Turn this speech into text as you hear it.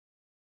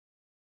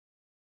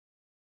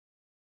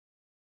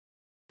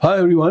Hi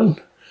everyone,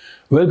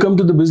 welcome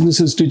to the Business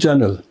History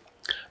channel.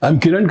 I'm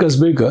Kiron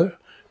Kasbekar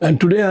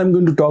and today I'm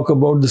going to talk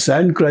about the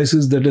sand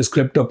crisis that has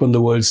crept up on the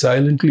world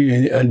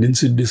silently and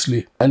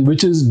insidiously and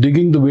which is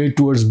digging the way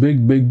towards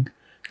big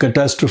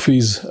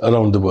catastrophes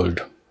around the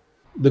world.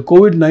 The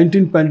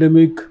COVID-19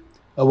 pandemic,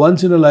 a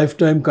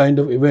once-in-a-lifetime kind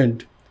of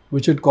event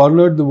which had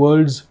cornered the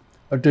world's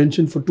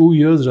attention for 2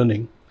 years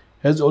running,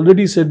 has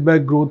already set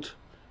back growth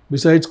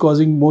besides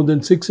causing more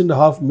than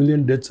 6.5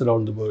 million deaths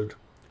around the world.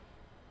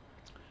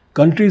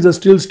 Countries are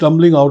still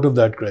stumbling out of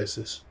that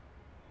crisis.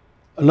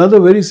 Another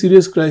very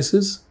serious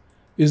crisis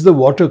is the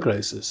water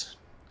crisis.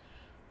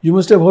 You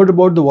must have heard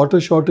about the water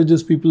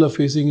shortages people are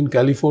facing in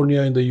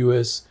California in the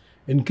US,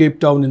 in Cape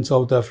Town in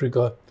South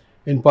Africa,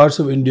 in parts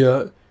of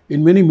India,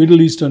 in many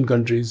Middle Eastern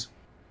countries.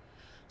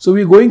 So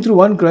we're going through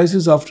one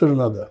crisis after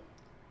another.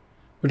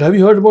 But have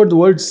you heard about the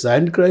word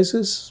sand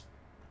crisis?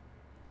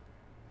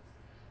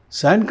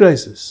 Sand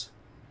crisis.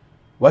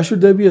 Why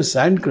should there be a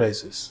sand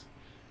crisis?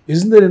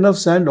 Isn't there enough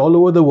sand all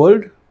over the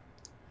world?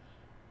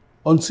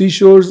 On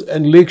seashores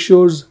and lake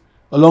shores,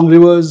 along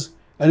rivers,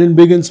 and in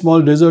big and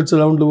small deserts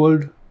around the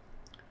world?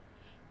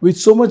 With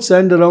so much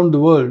sand around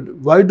the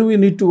world, why do we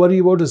need to worry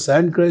about a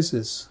sand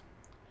crisis?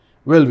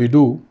 Well, we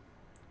do.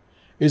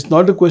 It's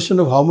not a question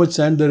of how much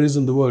sand there is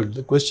in the world.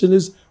 The question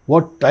is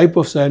what type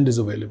of sand is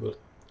available.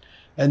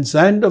 And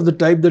sand of the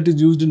type that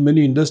is used in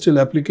many industrial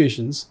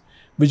applications,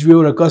 which we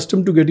were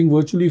accustomed to getting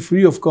virtually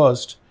free of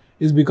cost,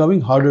 is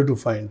becoming harder to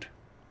find.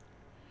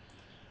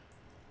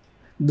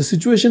 The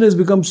situation has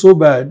become so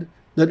bad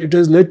that it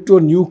has led to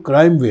a new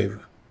crime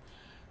wave.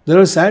 There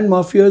are sand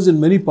mafias in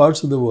many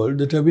parts of the world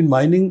that have been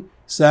mining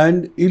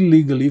sand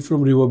illegally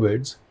from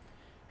riverbeds,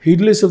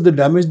 heedless of the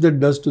damage that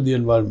does to the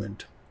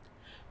environment.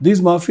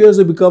 These mafias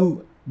have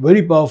become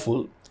very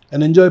powerful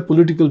and enjoy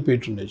political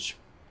patronage.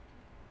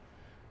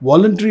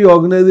 Voluntary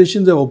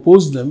organizations have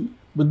opposed them,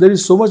 but there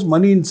is so much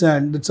money in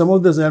sand that some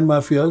of the sand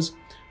mafias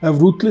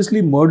have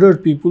ruthlessly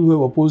murdered people who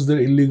have opposed their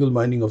illegal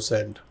mining of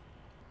sand.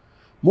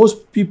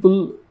 Most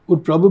people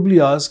would probably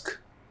ask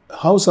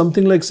how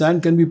something like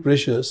sand can be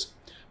precious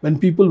when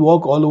people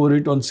walk all over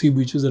it on sea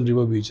beaches and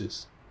river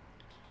beaches.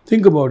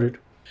 Think about it.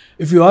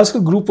 If you ask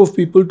a group of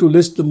people to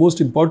list the most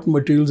important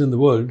materials in the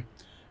world,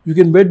 you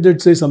can bet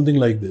they'd say something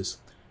like this: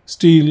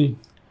 steel,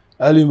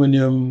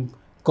 aluminium,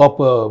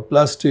 copper,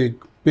 plastic,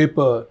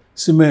 paper,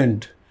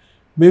 cement,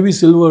 maybe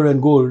silver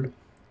and gold.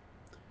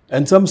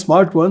 And some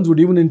smart ones would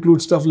even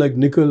include stuff like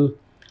nickel,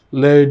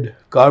 lead,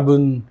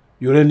 carbon,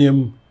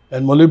 uranium,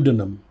 and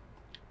molybdenum.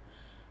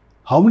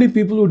 How many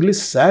people would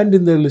list sand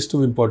in their list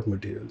of important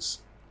materials?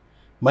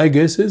 My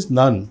guess is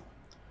none,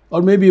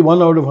 or maybe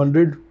 1 out of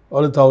 100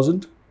 or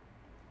 1,000.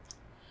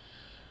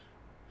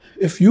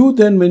 If you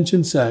then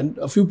mention sand,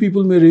 a few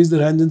people may raise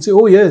their hands and say,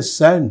 "Oh yes,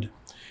 sand.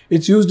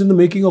 It's used in the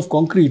making of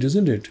concrete,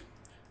 isn't it?"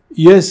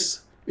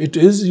 Yes, it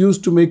is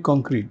used to make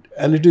concrete,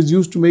 and it is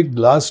used to make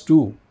glass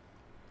too.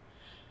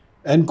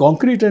 And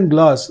concrete and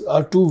glass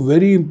are two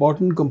very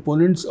important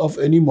components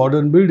of any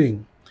modern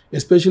building,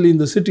 especially in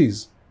the cities.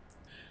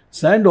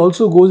 Sand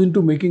also goes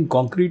into making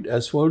concrete,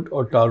 asphalt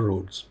or tar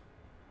roads.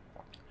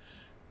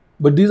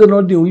 But these are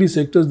not the only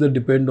sectors that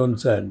depend on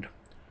sand.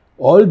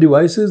 All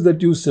devices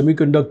that use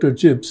semiconductor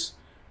chips,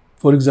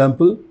 for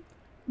example,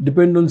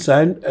 depend on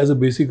sand as a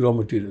basic raw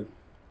material.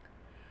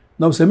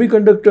 Now,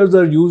 semiconductors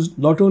are used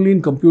not only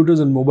in computers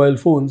and mobile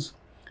phones,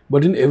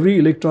 but in every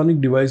electronic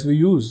device we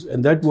use,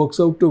 and that works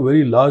out to a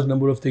very large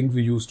number of things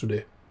we use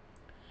today.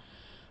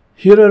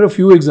 Here are a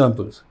few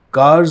examples: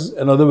 cars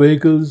and other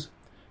vehicles,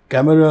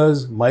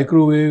 cameras,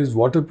 microwaves,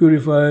 water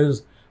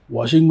purifiers,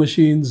 washing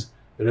machines,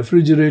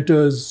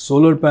 refrigerators,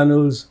 solar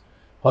panels,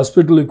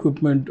 hospital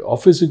equipment,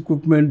 office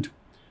equipment,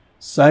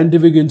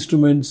 scientific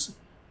instruments.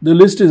 The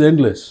list is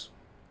endless.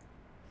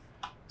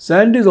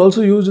 Sand is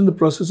also used in the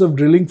process of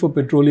drilling for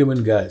petroleum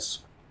and gas.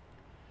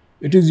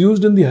 It is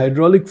used in the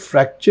hydraulic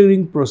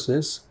fracturing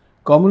process,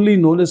 commonly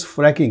known as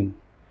fracking,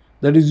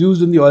 that is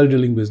used in the oil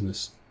drilling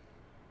business.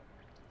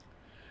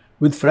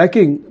 With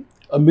fracking,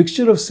 a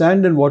mixture of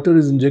sand and water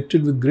is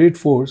injected with great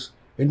force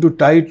into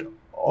tight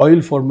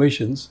oil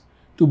formations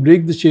to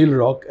break the shale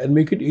rock and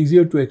make it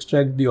easier to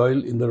extract the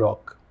oil in the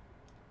rock.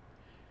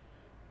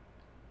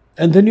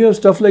 And then you have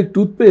stuff like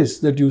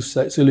toothpaste that use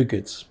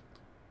silicates.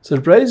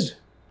 Surprised?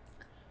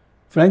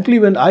 Frankly,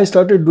 when I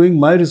started doing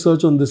my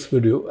research on this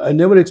video, I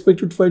never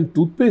expected to find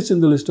toothpaste in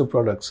the list of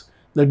products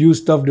that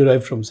use stuff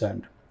derived from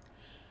sand.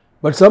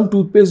 But some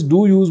toothpaste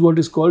do use what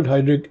is called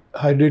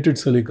hydrated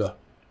silica.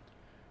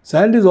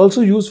 Sand is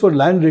also used for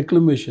land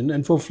reclamation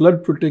and for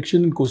flood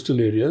protection in coastal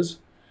areas,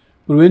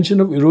 prevention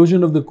of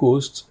erosion of the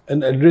coasts,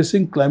 and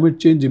addressing climate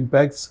change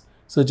impacts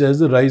such as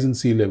the rise in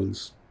sea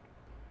levels.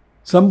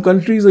 Some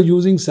countries are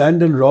using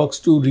sand and rocks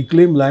to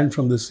reclaim land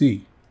from the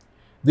sea.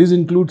 These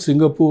include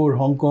Singapore,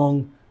 Hong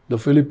Kong, the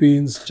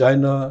Philippines,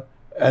 China,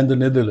 and the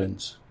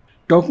Netherlands.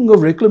 Talking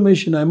of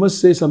reclamation, I must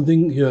say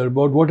something here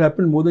about what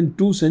happened more than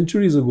 2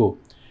 centuries ago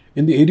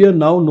in the area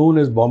now known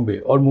as Bombay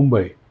or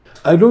Mumbai.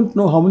 I don't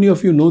know how many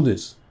of you know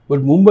this,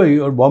 but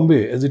Mumbai or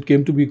Bombay, as it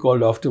came to be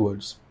called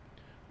afterwards,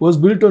 was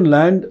built on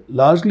land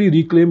largely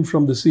reclaimed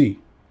from the sea.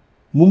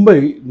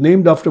 Mumbai,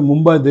 named after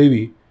Mumbai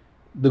Devi,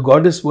 the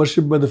goddess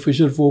worshipped by the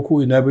fisher folk who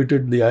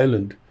inhabited the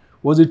island,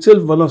 was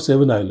itself one of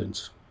 7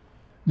 islands.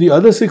 The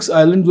other 6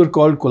 islands were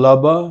called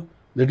Kolaba,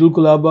 Little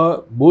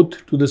Kolaba,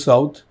 both to the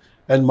south,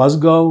 and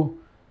Masgao,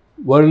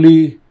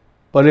 Worli,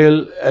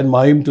 Parel, and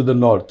Mahim to the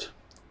north.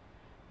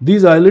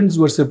 These islands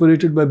were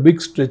separated by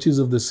big stretches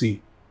of the sea.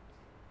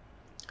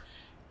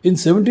 In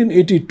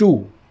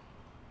 1782,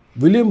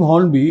 William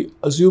Hornby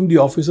assumed the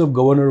office of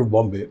Governor of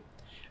Bombay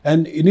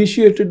and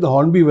initiated the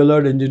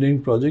Hornby-Vellard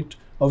engineering project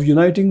of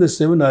uniting the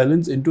 7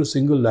 islands into a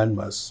single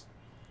landmass.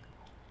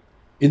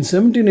 In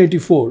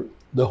 1784,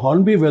 the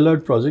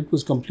Hornby-Vellard project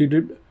was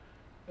completed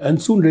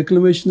and soon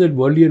reclamation at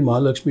Worli and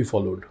Mahalakshmi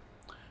followed.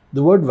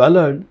 The word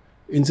Vallard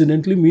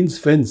incidentally means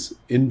fence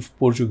in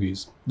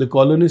Portuguese, the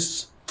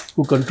colonists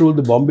who controlled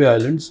the Bombay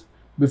Islands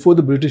before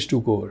the British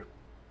took over.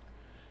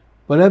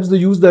 Perhaps they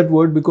used that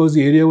word because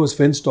the area was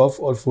fenced off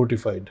or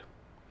fortified.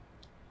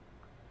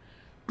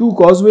 2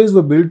 causeways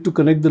were built to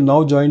connect the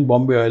now joined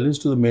Bombay Islands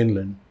to the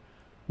mainland,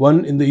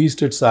 one in the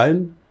east at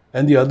Sion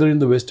and the other in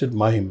the west at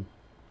Mahim.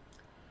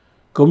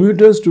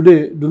 Commuters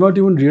today do not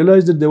even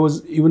realize that there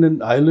was even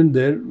an island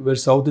there where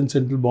South and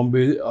Central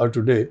Bombay are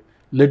today,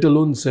 let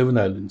alone 7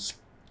 islands.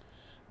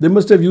 They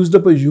must have used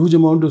up a huge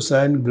amount of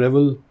sand,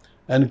 gravel,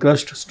 and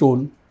crushed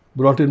stone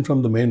brought in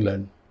from the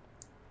mainland.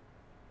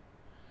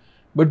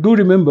 But do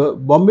remember,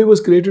 Bombay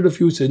was created a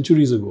few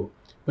centuries ago,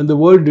 when the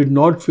world did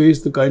not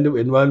face the kind of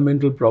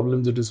environmental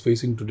problems it is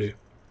facing today.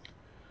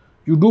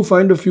 You do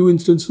find a few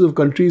instances of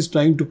countries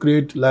trying to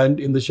create land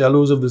in the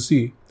shallows of the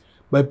sea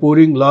by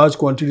pouring large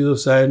quantities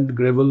of sand,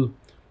 gravel,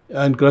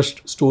 and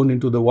crushed stone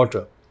into the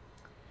water.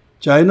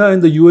 China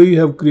and the UAE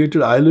have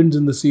created islands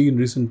in the sea in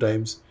recent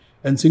times,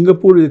 and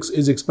Singapore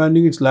is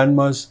expanding its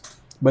landmass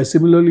by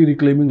similarly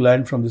reclaiming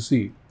land from the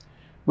sea.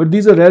 But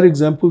these are rare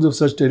examples of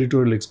such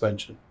territorial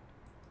expansion.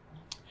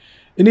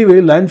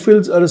 Anyway,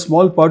 landfills are a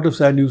small part of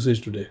sand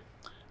usage today.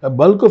 A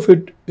bulk of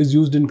it is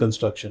used in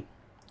construction.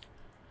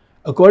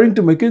 According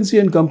to McKinsey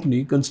 &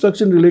 Company,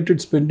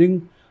 construction-related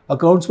spending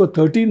accounts for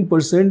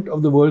 13%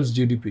 of the world's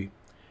GDP,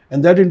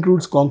 and that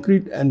includes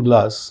concrete and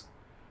glass,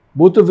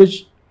 both of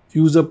which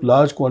use up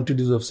large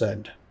quantities of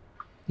sand.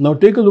 Now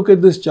take a look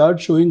at this chart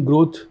showing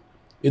growth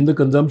in the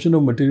consumption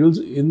of materials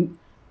in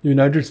the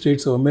United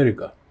States of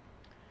America.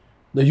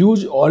 The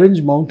huge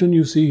orange mountain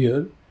you see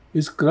here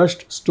is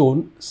crushed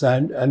stone,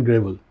 sand and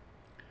gravel,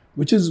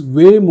 which is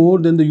way more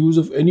than the use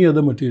of any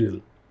other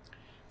material.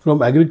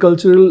 From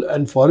agricultural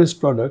and forest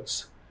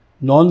products,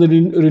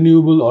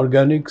 non-renewable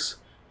organics,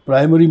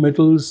 primary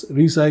metals,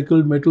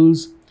 recycled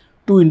metals,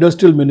 to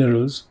industrial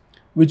minerals,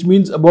 which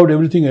means about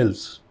everything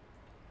else.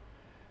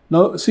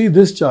 Now see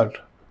this chart,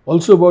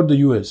 also about the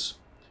US.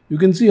 You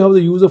can see how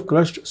the use of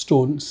crushed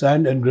stone,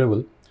 sand and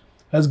gravel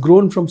has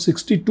grown from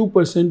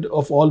 62%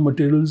 of all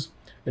materials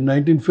in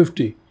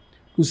 1950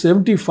 to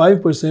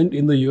 75%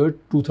 in the year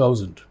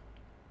 2000.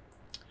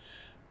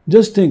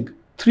 Just think,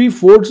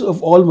 3/4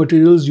 of all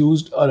materials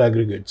used are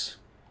aggregates.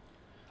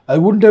 I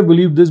wouldn't have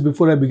believed this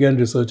before I began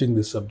researching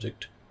this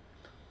subject.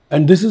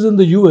 And this is in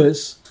the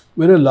US,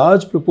 where a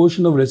large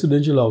proportion of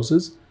residential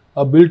houses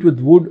are built with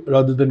wood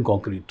rather than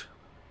concrete.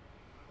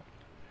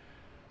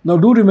 Now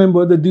do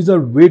remember that these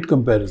are weight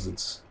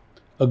comparisons.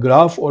 A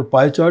graph or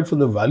pie chart for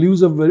the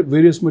values of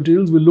various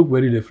materials will look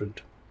very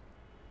different.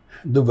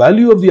 The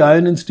value of the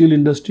iron and steel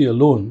industry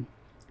alone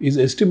is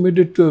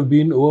estimated to have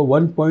been over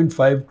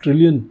 1.5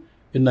 trillion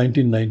in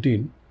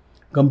 1919,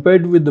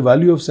 compared with the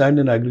value of sand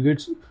and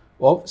aggregates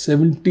of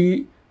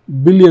 $70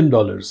 billion.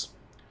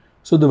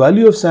 So the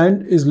value of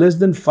sand is less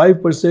than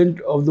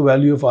 5% of the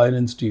value of iron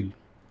and steel.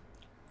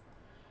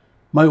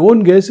 My own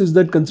guess is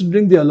that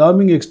considering the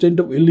alarming extent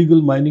of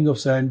illegal mining of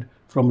sand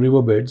from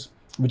riverbeds,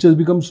 which has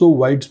become so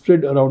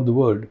widespread around the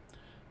world,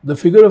 the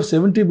figure of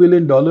 $70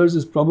 billion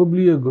is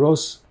probably a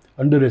gross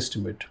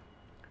underestimate.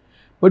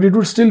 But it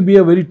would still be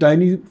a very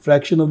tiny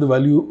fraction of the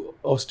value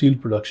of steel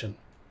production.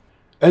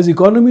 As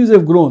economies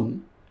have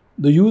grown,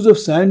 the use of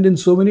sand in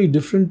so many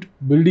different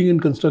building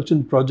and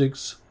construction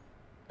projects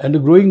and a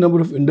growing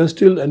number of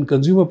industrial and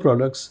consumer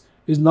products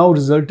is now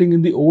resulting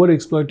in the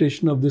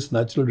overexploitation of this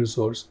natural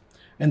resource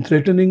and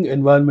threatening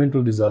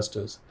environmental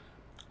disasters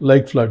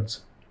like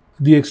floods.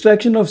 The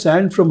extraction of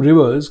sand from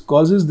rivers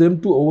causes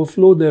them to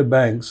overflow their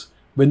banks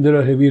when there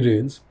are heavy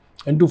rains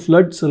and to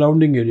flood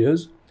surrounding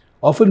areas,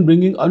 often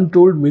bringing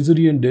untold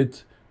misery and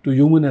death to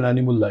human and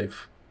animal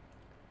life.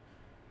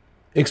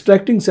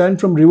 Extracting sand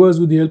from rivers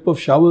with the help of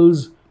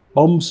shovels,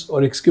 pumps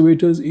or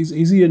excavators is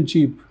easy and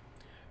cheap,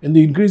 and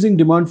the increasing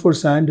demand for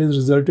sand has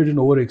resulted in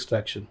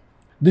over-extraction.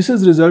 This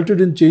has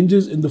resulted in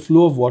changes in the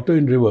flow of water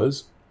in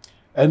rivers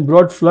and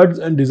brought floods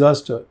and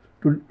disaster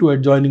to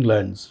adjoining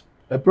lands.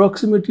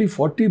 Approximately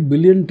 40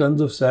 billion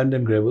tons of sand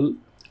and gravel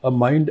are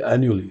mined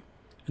annually,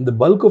 and the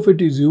bulk of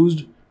it is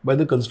used by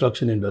the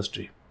construction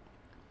industry.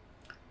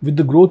 With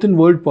the growth in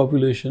world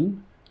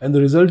population and the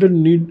resultant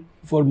need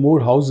for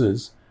more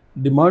houses,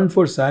 demand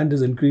for sand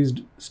has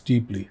increased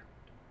steeply.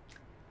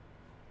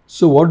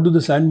 So what do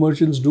the sand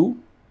merchants do?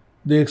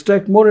 They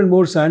extract more and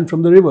more sand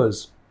from the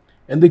rivers.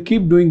 And they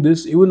keep doing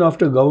this even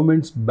after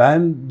governments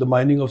ban the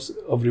mining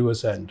of river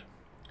sand.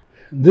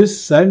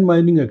 This sand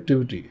mining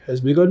activity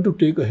has begun to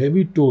take a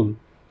heavy toll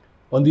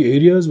on the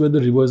areas where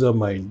the rivers are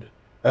mined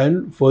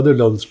and further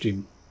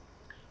downstream,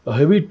 a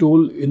heavy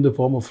toll in the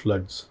form of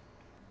floods.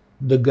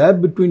 The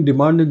gap between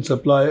demand and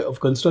supply of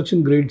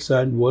construction grade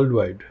sand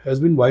worldwide has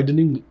been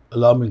widening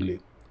alarmingly.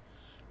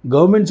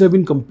 Governments have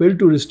been compelled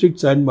to restrict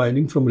sand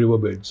mining from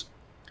riverbeds.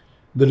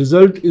 The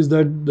result is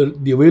that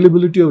the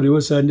availability of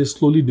river sand is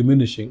slowly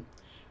diminishing,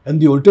 and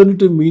the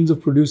alternative means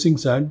of producing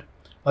sand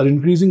are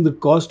increasing the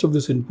cost of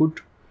this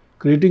input,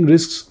 creating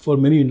risks for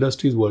many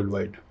industries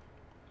worldwide.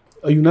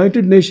 A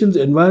United Nations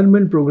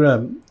Environment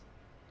Programme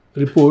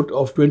report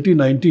of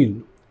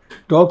 2019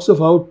 talks of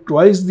how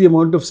twice the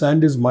amount of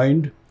sand is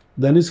mined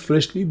than is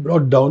freshly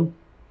brought down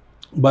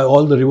by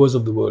all the rivers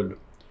of the world.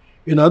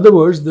 In other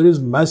words, there is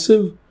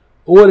massive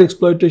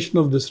overexploitation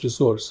of this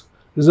resource,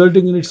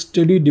 resulting in its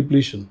steady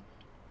depletion.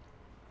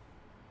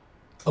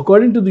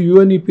 According to the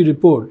UNEP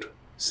report,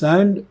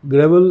 sand,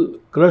 gravel,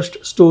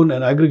 crushed stone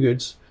and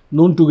aggregates,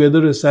 known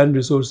together as sand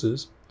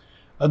resources,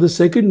 are the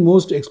second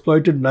most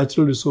exploited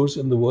natural resource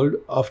in the world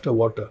after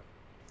water.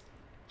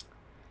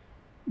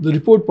 The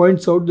report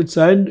points out that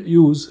sand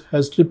use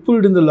has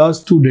tripled in the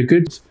last 2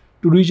 decades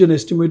to reach an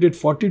estimated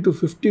 40 to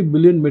 50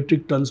 billion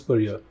metric tons per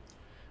year,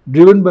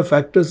 driven by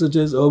factors such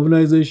as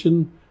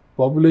urbanization,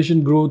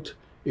 population growth,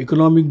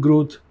 economic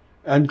growth,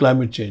 and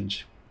climate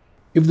change.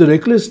 If the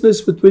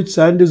recklessness with which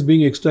sand is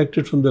being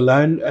extracted from the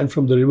land and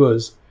from the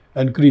rivers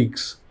and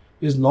creeks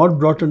is not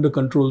brought under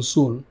control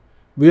soon,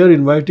 we are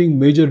inviting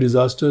major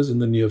disasters in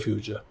the near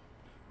future.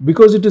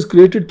 Because it is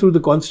created through the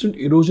constant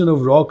erosion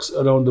of rocks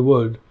around the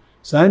world,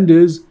 sand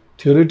is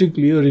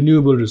theoretically a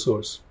renewable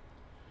resource.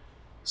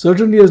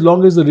 Certainly, as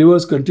long as the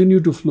rivers continue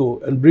to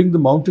flow and bring the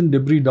mountain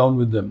debris down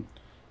with them,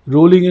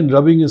 rolling and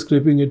rubbing and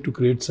scraping it to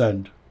create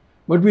sand.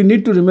 But we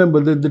need to remember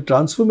that the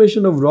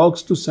transformation of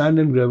rocks to sand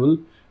and gravel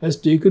has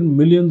taken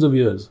millions of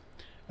years,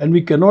 and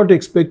we cannot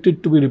expect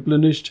it to be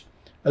replenished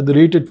at the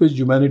rate at which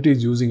humanity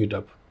is using it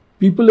up.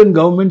 People and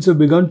governments have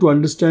begun to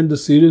understand the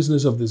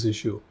seriousness of this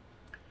issue,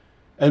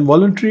 and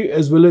voluntary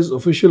as well as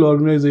official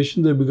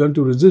organizations have begun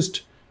to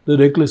resist the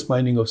reckless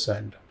mining of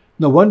sand.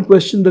 Now, one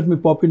question that may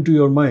pop into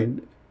your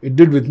mind, it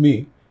did with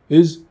me,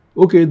 is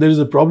okay, there is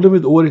a problem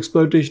with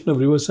overexploitation of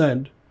river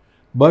sand,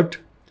 but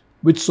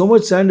with so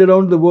much sand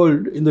around the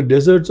world, in the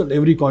deserts on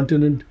every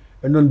continent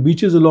and on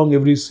beaches along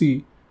every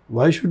sea,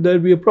 why should there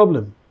be a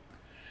problem?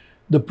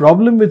 The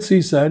problem with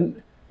sea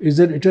sand is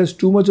that it has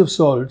too much of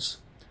salts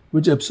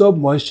which absorb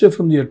moisture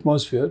from the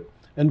atmosphere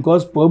and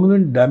cause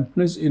permanent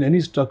dampness in any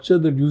structure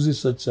that uses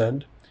such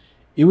sand,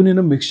 even in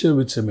a mixture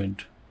with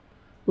cement.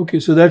 Okay,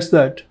 so that's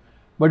that.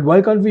 But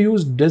why can't we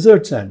use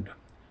desert sand?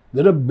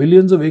 There are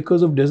billions of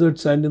acres of desert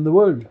sand in the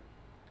world.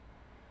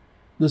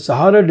 The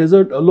Sahara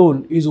Desert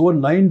alone is over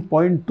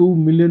 9.2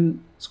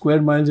 million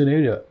square miles in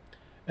area.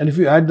 And if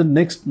you add the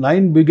next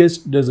 9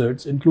 biggest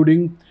deserts,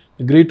 including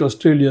the Great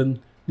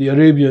Australian, the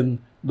Arabian,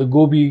 the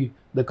Gobi,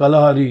 the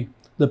Kalahari,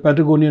 the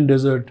Patagonian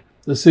Desert,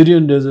 the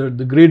Syrian Desert,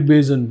 the Great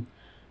Basin,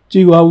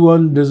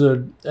 Chihuahuan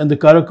Desert, and the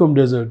Karakum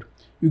Desert,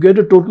 you get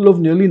a total of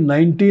nearly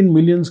 19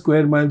 million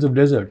square miles of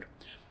desert.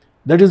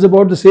 That is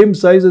about the same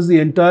size as the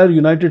entire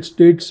United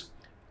States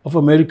of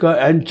America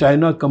and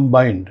China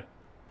combined.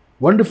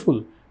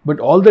 Wonderful, but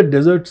all that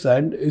desert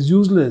sand is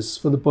useless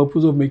for the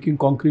purpose of making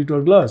concrete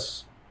or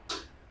glass.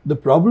 The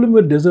problem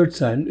with desert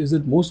sand is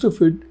that most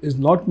of it is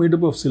not made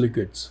up of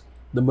silicates,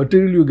 the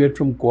material you get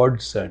from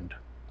quartz sand.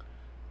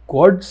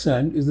 Quartz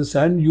sand is the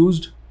sand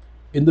used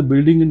in the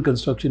building and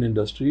construction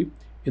industry,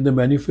 in the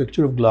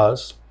manufacture of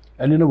glass,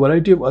 and in a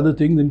variety of other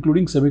things,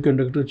 including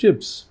semiconductor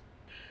chips.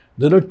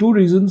 There are 2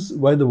 reasons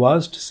why the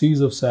vast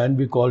seas of sand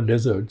we call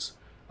deserts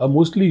are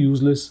mostly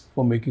useless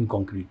for making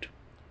concrete.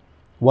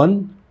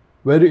 One,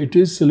 where it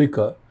is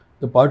silica,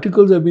 the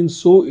particles have been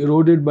so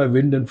eroded by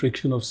wind and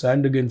friction of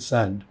sand against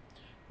sand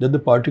that the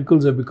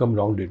particles have become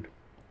rounded.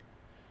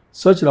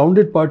 Such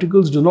rounded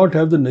particles do not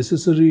have the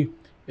necessary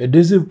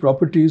adhesive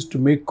properties to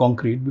make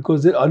concrete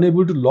because they are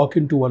unable to lock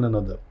into one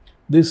another.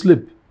 They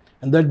slip,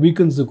 and that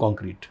weakens the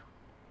concrete.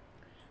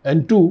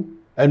 And 2,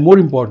 and more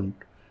important,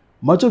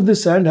 much of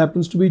this sand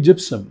happens to be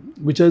gypsum,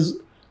 which has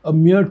a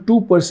mere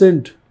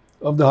 2%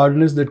 of the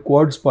hardness that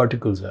quartz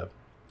particles have.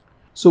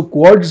 So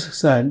quartz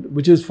sand,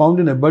 which is found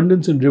in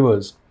abundance in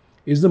rivers,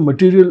 is the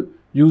material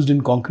used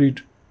in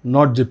concrete,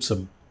 not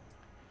gypsum.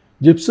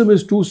 Gypsum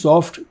is too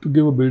soft to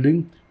give a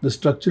building the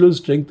structural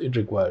strength it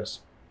requires.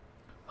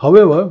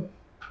 However,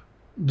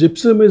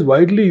 gypsum is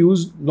widely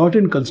used not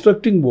in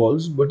constructing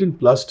walls but in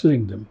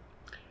plastering them,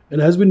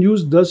 and has been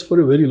used thus for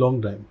a very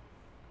long time.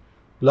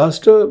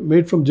 Plaster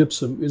made from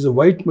gypsum is a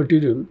white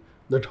material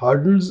that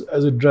hardens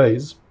as it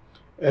dries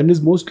and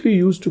is mostly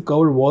used to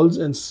cover walls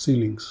and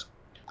ceilings.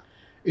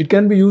 It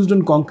can be used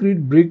on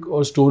concrete, brick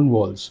or stone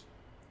walls.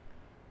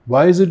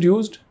 Why is it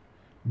used?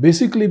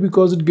 Basically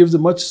because it gives a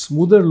much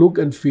smoother look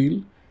and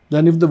feel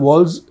than if the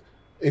walls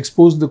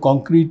expose the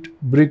concrete,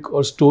 brick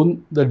or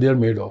stone that they are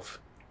made of.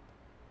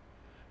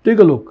 Take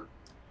a look.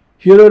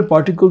 Here are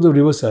particles of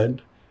river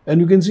sand,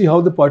 and you can see how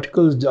the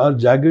particles are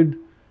jagged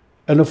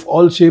and of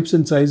all shapes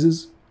and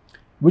sizes,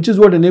 which is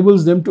what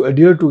enables them to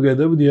adhere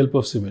together with the help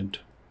of cement.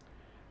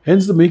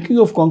 Hence, the making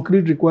of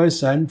concrete requires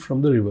sand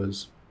from the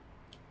rivers.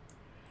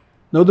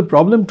 Now, the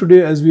problem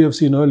today, as we have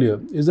seen earlier,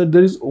 is that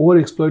there is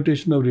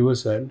overexploitation of river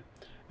sand,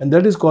 and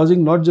that is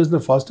causing not just the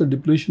faster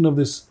depletion of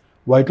this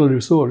vital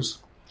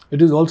resource,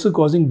 it is also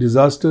causing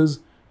disasters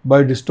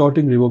by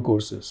distorting river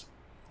courses.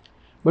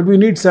 But we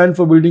need sand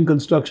for building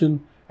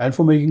construction and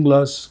for making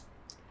glass.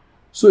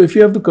 So if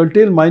you have to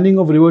curtail mining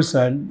of river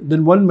sand,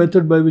 then one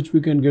method by which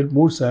we can get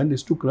more sand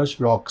is to crush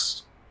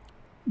rocks.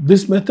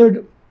 This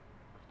method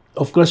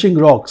of crushing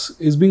rocks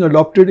is being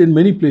adopted in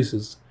many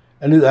places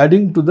and is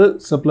adding to the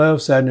supply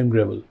of sand and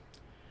gravel.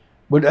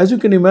 But as you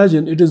can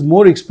imagine, it is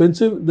more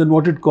expensive than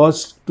what it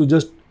costs to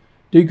just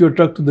take your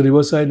truck to the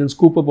riverside and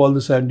scoop up all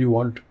the sand you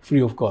want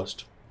free of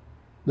cost.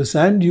 The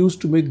sand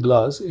used to make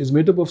glass is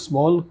made up of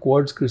small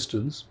quartz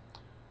crystals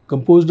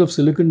composed of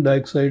silicon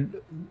dioxide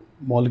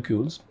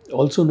molecules,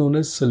 also known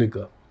as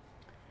silica.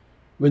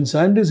 When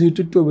sand is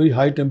heated to a very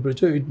high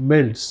temperature, it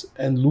melts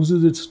and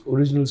loses its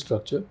original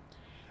structure,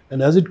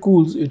 and as it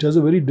cools, it has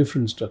a very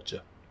different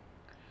structure.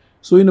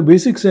 So in a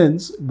basic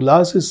sense,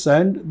 glass is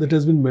sand that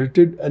has been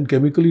melted and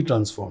chemically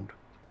transformed.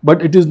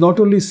 But it is not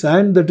only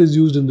sand that is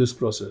used in this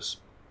process.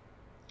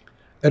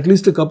 At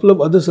least a couple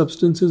of other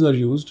substances are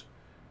used.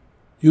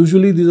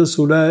 Usually these are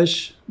soda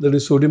ash, that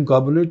is sodium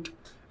carbonate,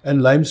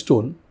 and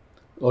limestone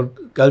or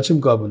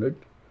calcium carbonate,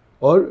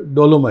 or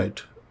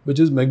dolomite, which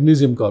is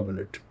magnesium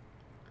carbonate.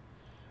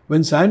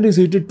 When sand is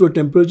heated to a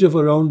temperature of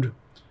around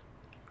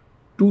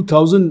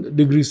 2000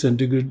 degrees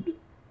centigrade,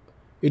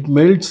 it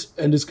melts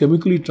and is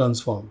chemically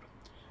transformed.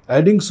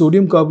 Adding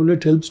sodium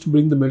carbonate helps to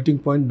bring the melting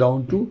point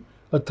down to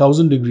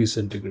 1000 degrees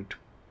centigrade.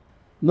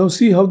 Now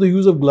see how the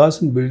use of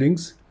glass in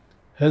buildings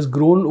has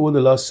grown over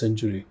the last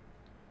century.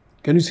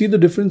 Can you see the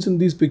difference in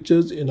these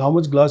pictures in how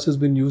much glass has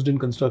been used in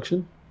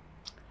construction?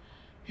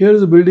 Here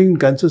is a building in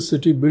Kansas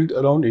City built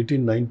around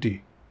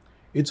 1890.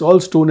 It's all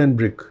stone and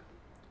brick.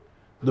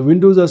 The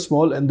windows are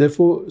small and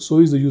therefore so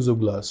is the use of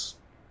glass.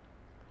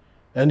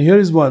 And here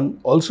is one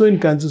also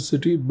in Kansas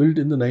City built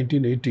in the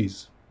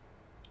 1980s.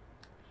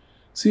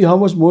 See how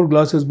much more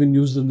glass has been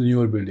used in the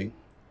newer building.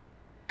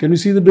 Can you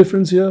see the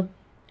difference here?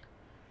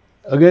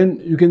 Again,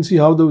 you can see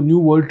how the new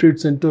World Trade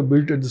Center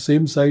built at the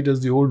same site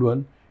as the old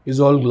one is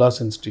all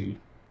glass and steel.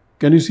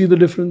 Can you see the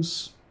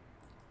difference?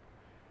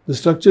 The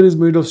structure is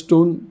made of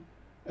stone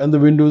and the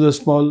windows are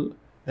small,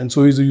 and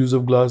so is the use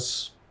of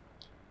glass.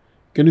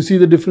 Can you see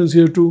the difference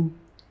here too?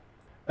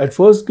 At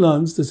first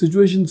glance, the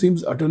situation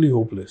seems utterly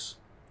hopeless.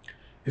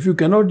 If you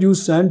cannot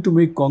use sand to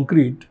make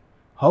concrete,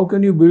 how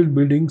can you build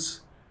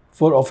buildings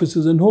for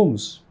offices and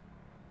homes?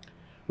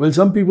 Well,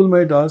 some people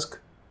might ask,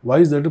 why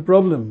is that a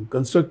problem?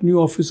 Construct new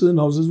offices and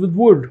houses with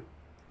wood.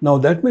 Now,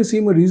 that may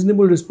seem a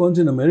reasonable response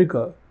in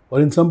America or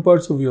in some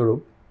parts of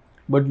Europe,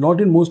 but not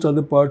in most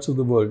other parts of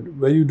the world,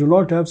 where you do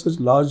not have such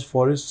large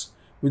forests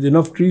with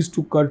enough trees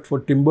to cut for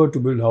timber to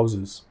build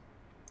houses.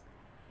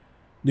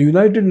 The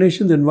United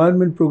Nations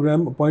Environment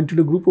Programme appointed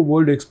a group of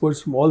world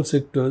experts from all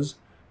sectors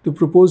to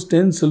propose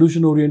 10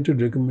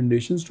 solution-oriented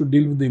recommendations to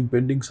deal with the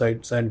impending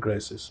sand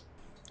crisis.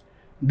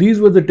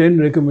 These were the 10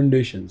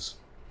 recommendations.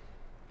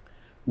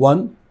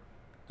 1.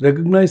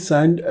 Recognize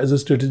sand as a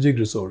strategic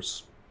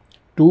resource.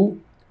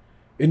 2.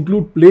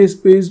 Include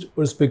place-based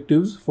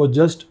perspectives for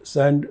just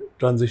sand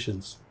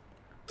transitions.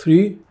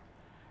 3.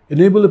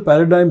 Enable a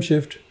paradigm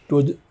shift to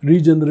a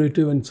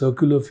regenerative and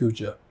circular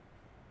future.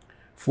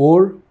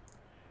 4.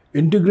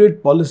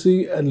 Integrate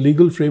policy and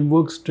legal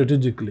frameworks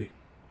strategically.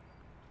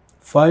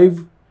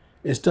 5.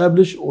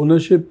 Establish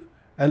ownership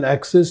and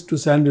access to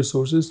sand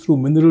resources through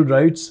mineral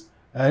rights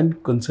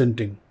and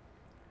consenting.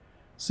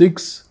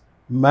 6.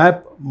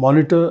 Map,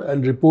 monitor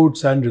and report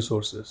sand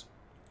resources.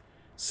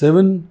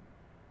 7.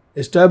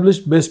 Establish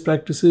best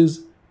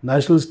practices,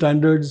 national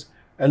standards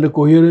and a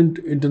coherent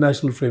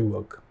international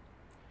framework.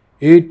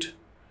 8.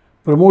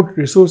 Promote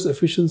resource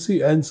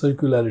efficiency and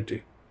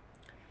circularity.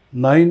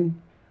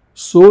 9.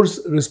 Source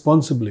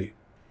responsibly.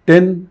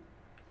 10.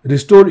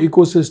 Restore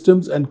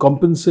ecosystems and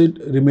compensate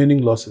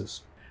remaining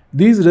losses.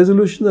 These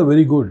resolutions are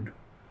very good,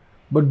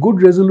 but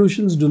good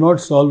resolutions do not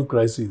solve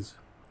crises.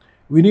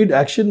 We need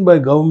action by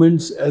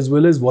governments as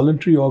well as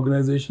voluntary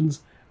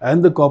organizations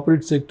and the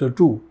corporate sector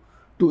too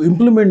to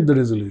implement the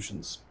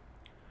resolutions.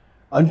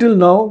 Until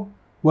now,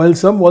 while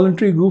some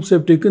voluntary groups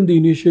have taken the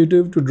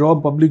initiative to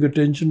draw public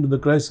attention to the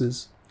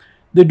crisis,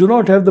 they do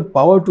not have the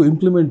power to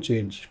implement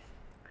change.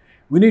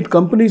 We need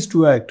companies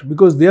to act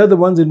because they are the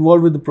ones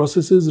involved with the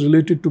processes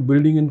related to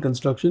building and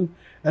construction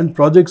and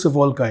projects of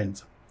all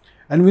kinds.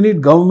 And we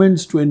need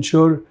governments to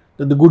ensure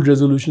that the good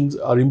resolutions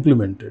are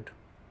implemented.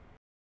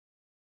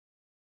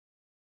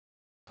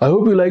 I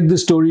hope you liked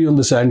this story on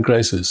the sand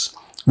crisis.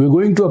 We're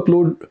going to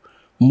upload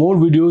more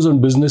videos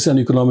on business and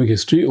economic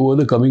history over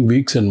the coming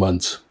weeks and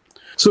months.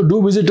 So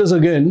do visit us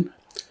again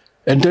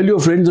and tell your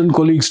friends and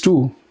colleagues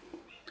too.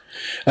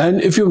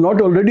 And if you've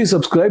not already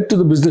subscribed to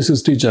the Business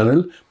History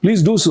channel,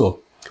 please do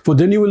so. for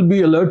then you will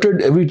be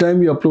alerted every time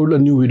we upload a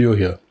new video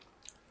here.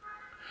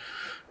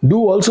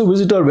 Do also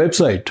visit our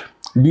website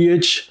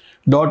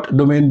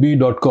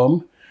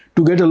bh.domainb.com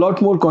to get a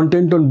lot more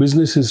content on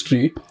business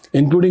history,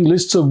 including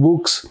lists of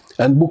books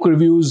and book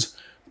reviews,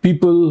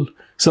 people,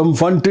 some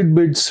fun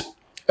tidbits,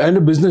 and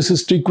a business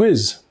history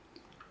quiz.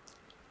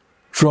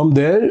 From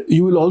there,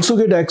 you will also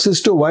get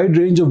access to a wide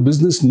range of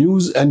business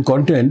news and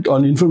content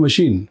on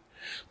InfoMachine,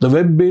 the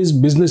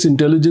web-based business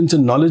intelligence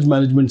and knowledge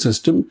management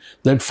system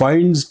that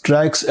finds,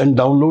 tracks, and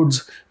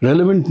downloads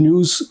relevant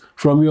news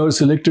from your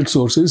selected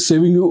sources,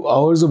 saving you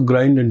hours of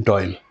grind and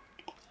toil.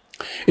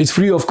 It's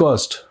free of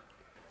cost.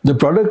 The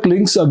product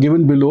links are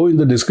given below in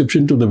the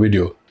description to the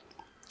video.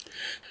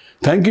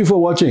 Thank you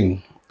for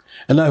watching,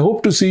 and I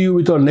hope to see you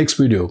with our next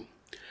video.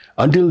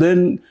 Until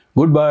then,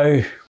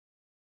 goodbye.